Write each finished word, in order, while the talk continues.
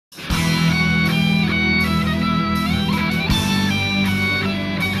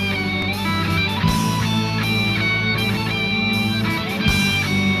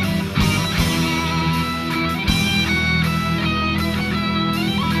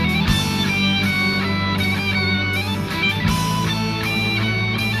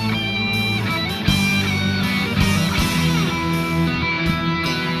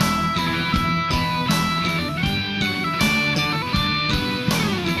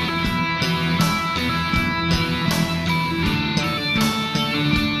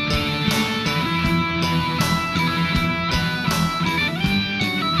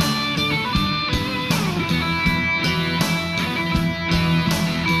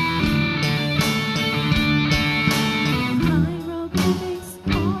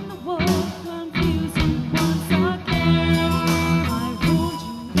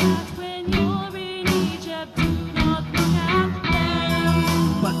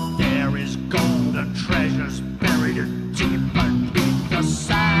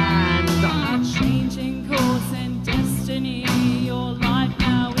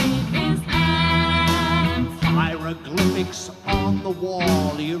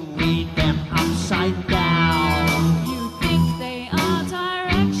wall, you read them upside down. You think they are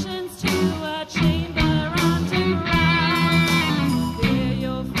directions to a chamber underground. There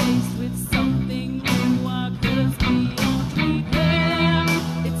you're faced with something new, 'cause beyond repair.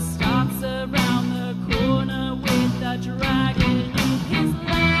 It starts around the corner with a dragon in his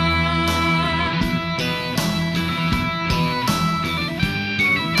lair.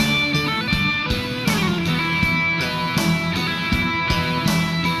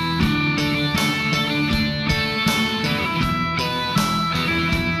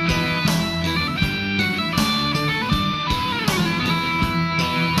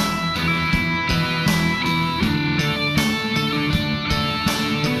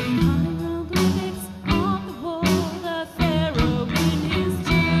 Hieroglyphics on the wall, the pharaoh in his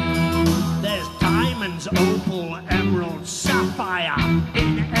tomb. There's diamonds, opal, emerald, sapphire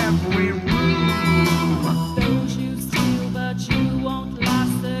in every room. Those you steal, but you won't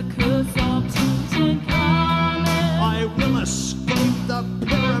last the curse of Tutankhamun. I will escape the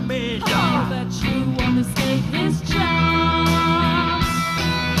pyramid. Oh, but you won't escape his charm.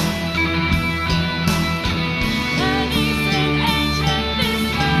 An Eastern ancient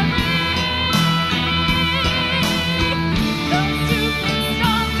mystery. Those stupid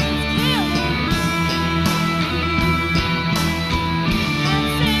scoundrels killing me. And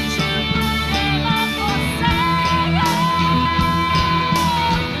since you put them up for sale,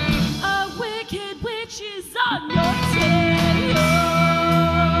 a wicked witch is on your tail.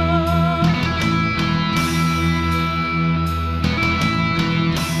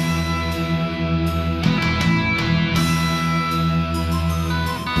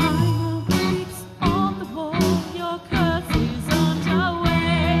 Hieroglyphics on the wall, your curse is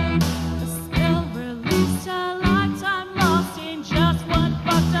underway. A spell released, a lifetime lost in just one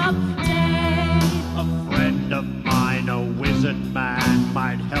fucked up day. A friend of mine, a wizard man,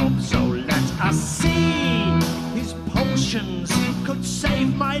 might help, so let us see. His potions could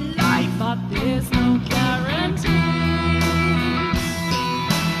save my life. But there's no guarantee.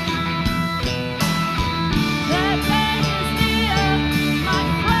 The day is near, my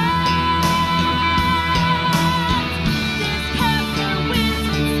friend. This cancer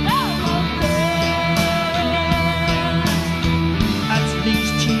wizard spell will bend. At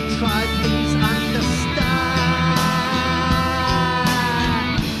least you try, please understand.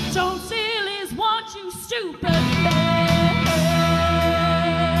 Don't steal his wand, you stupid man.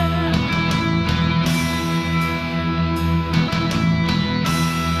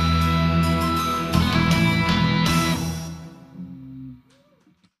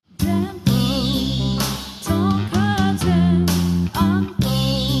 Don't curtain,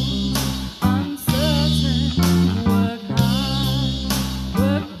 unfold, uncertain. Work hard,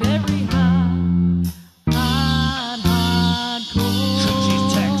 work very hard, hardcore. Tricky's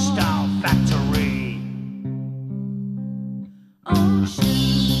Textile Factory. Old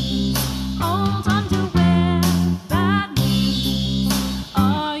shoes, old underwear, bad news.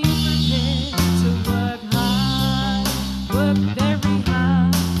 Are you prepared to work hard, work very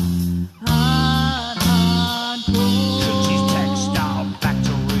hard, hardcore? Tricky's Textile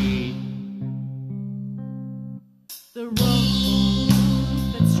Factory. The rope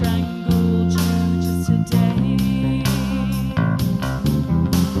that strangled you just today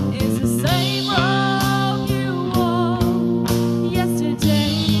is the same rope you wore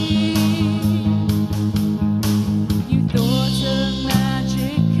yesterday. You thought a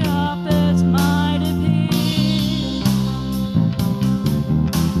magic carpet might appear.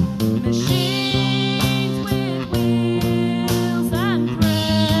 Machines with wheels and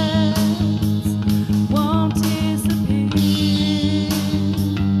threads won't disappear.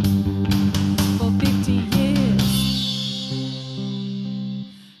 For 50 years,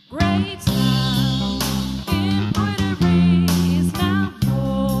 Great Town embroidery is now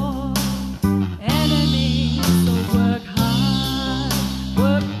your enemy. So work hard,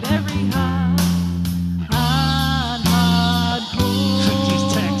 work very hard, hardcore. Tricky's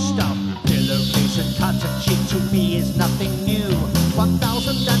Textile pillowcase and cotton sheet to me is nothing new.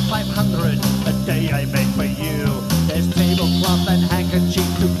 1,500 a day I make for you. There's tablecloth and handkerchief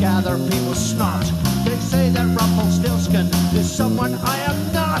to gather people's snot. They say that Rumpelstiltskin is someone I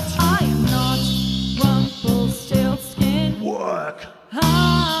am not. I am not Rumpelstiltskin. Work,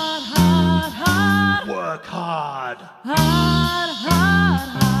 Hard, hard, hard, work hard. hard, hard,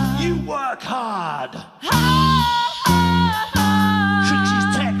 hard. You work hard. Hard, hard, hard. Tricky's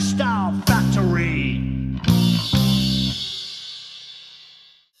Textile Factory.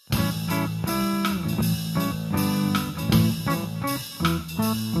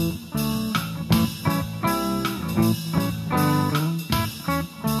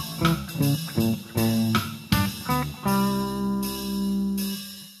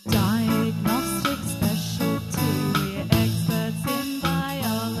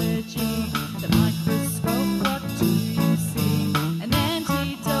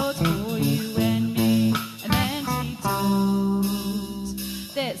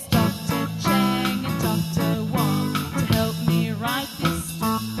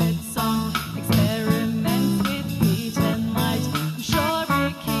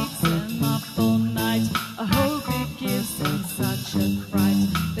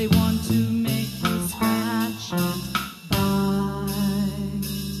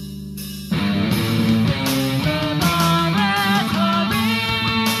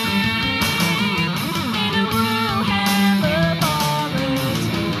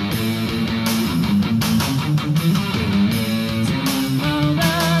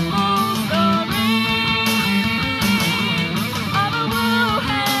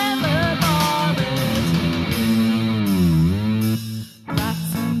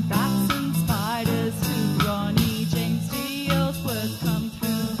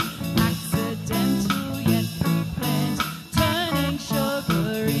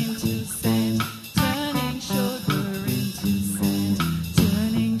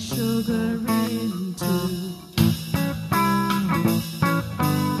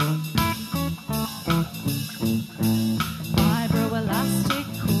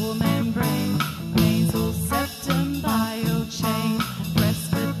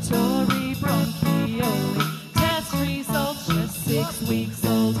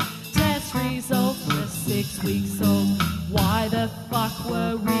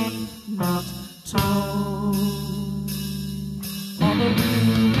 not told. On the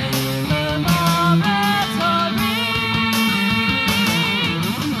room in the laboratory,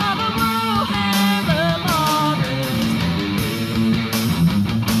 on the room in the laboratory,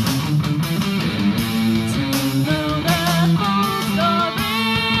 to know the full story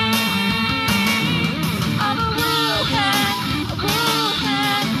of a Wuhan, a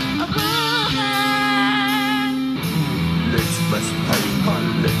Wuhan, a Wuhan. Litmus paper,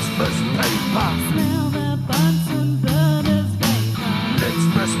 litmus paper. Smell the Bunsen burners vapor.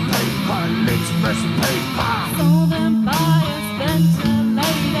 Litmus paper, litmus paper. Saw them by a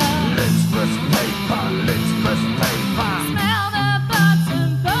ventilator. Litmus paper, litmus paper. Smell the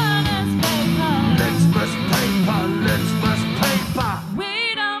Bunsen burners vapor. Litmus paper, litmus paper. We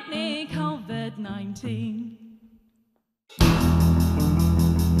don't need COVID-19.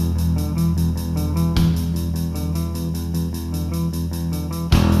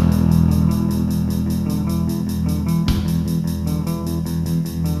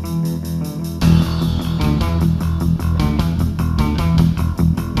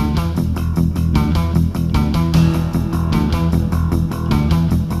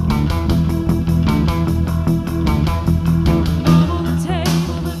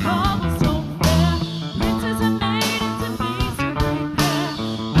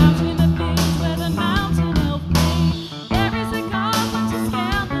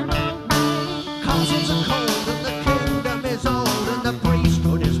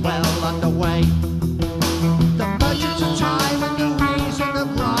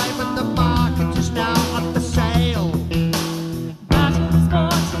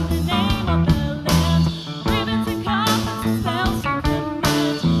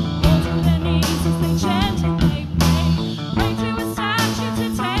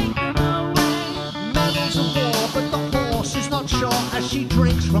 As she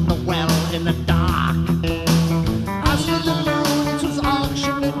drinks from the well in the dark. As for the moon, it was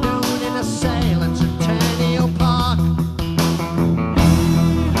auctioned at noon in a sale in Centennial Park.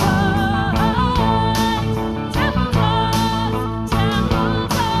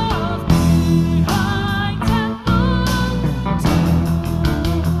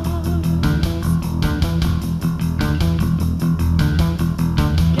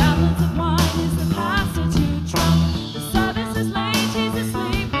 Gallons of wine is the pastor too drunk. The service is late, he's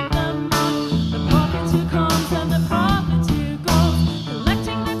asleep with the monk. The prophet who comes and the prophet who goes,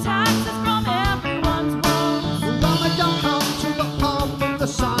 collecting the taxes from everyone's woes. Ramadan come to the pomp of the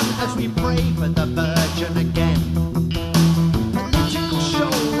sun as we pray for the Virgin again. Political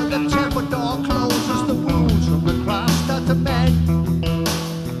show when the temple door closes, the wounds from the cross start to mend.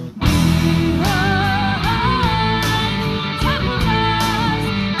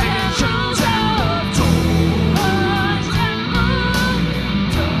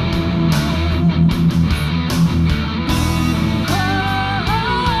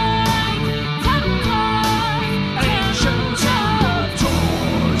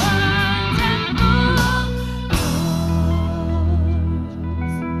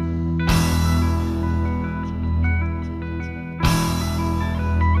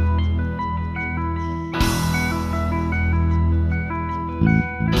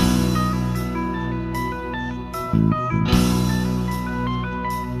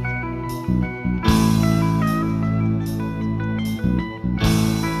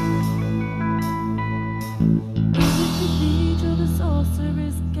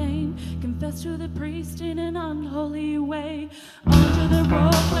 Confess to the priest in an unholy way. Under the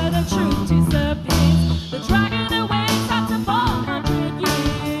rope where the truth disappears, the dragon awaits after 400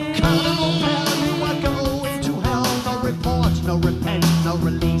 years. Carnival hell, you are going to hell. No report, no repent, no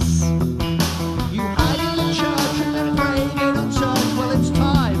release. You hide in the church and then pray in on church. Well, it's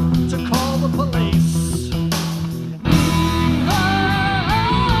time to call the police.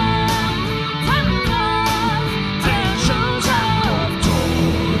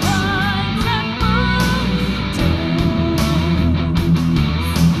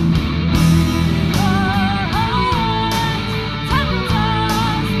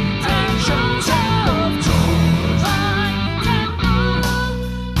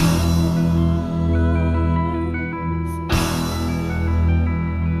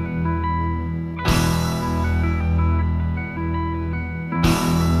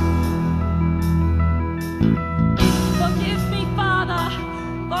 Forgive me, Father,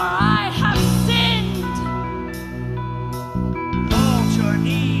 for I have sinned. Fall to your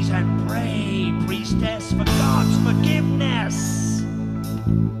knees and pray, priestess, for God's forgiveness.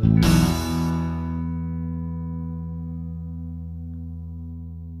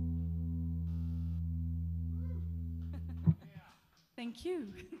 Thank you.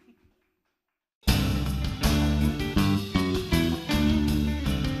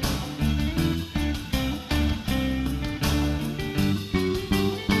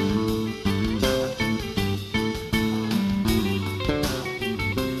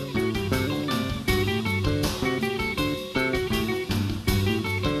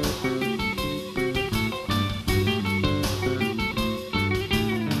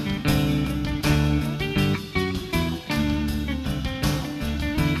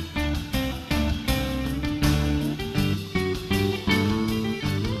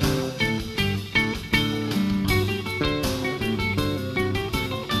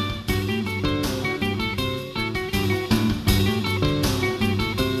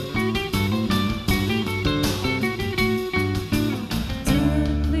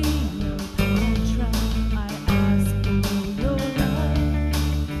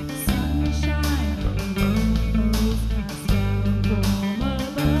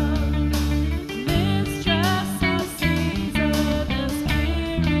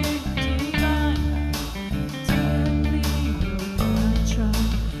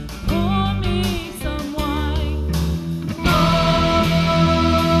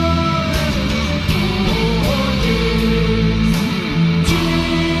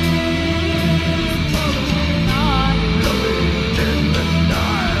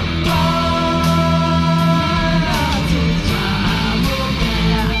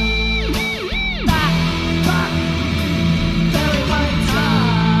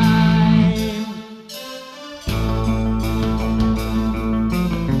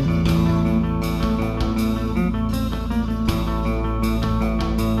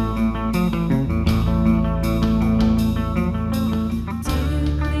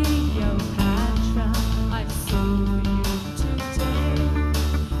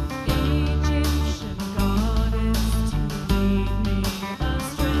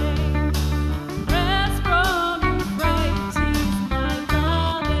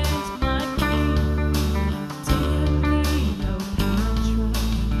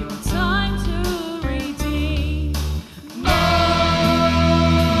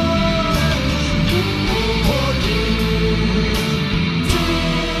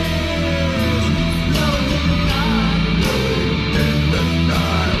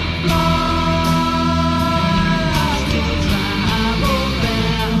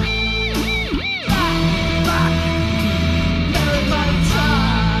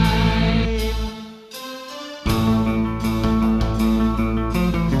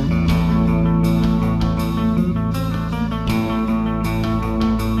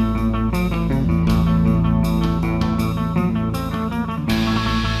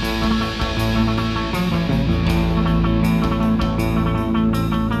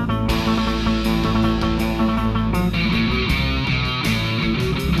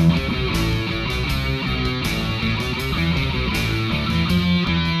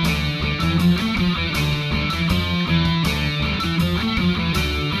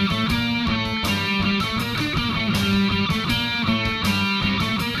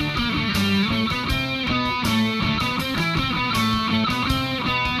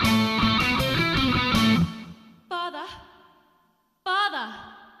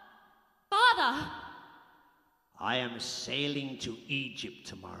 sailing to Egypt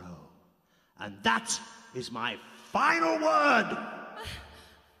tomorrow. And that is my final word.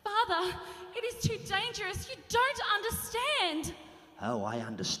 Father, it is too dangerous. You don't understand. Oh, I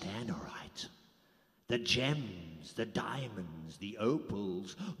understand, all right. The gems, the diamonds, the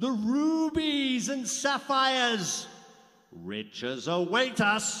opals, the rubies and sapphires. Riches await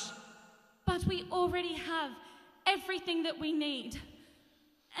us. But we already have everything that we need.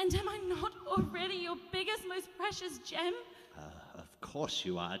 And am I not already your biggest, most precious gem? Of course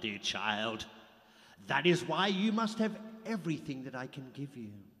you are, dear child. That is why you must have everything that I can give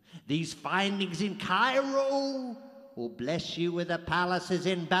you. These findings in Cairo will bless you with the palaces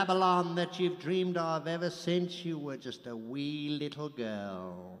in Babylon that you've dreamed of ever since you were just a wee little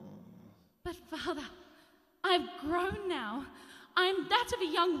girl. But Father, I've grown now. I'm that of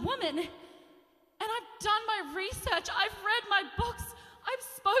a young woman. And I've done my research. I've read my books. I've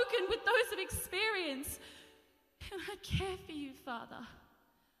spoken with those of experience. And I care for you, Father.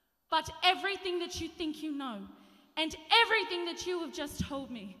 But everything that you think you know, and everything that you have just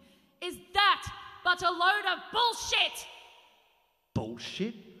told me, is that but a load of bullshit!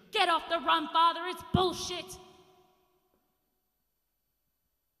 Bullshit? Get off the run, Father, it's bullshit!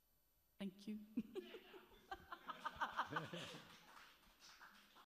 Thank you.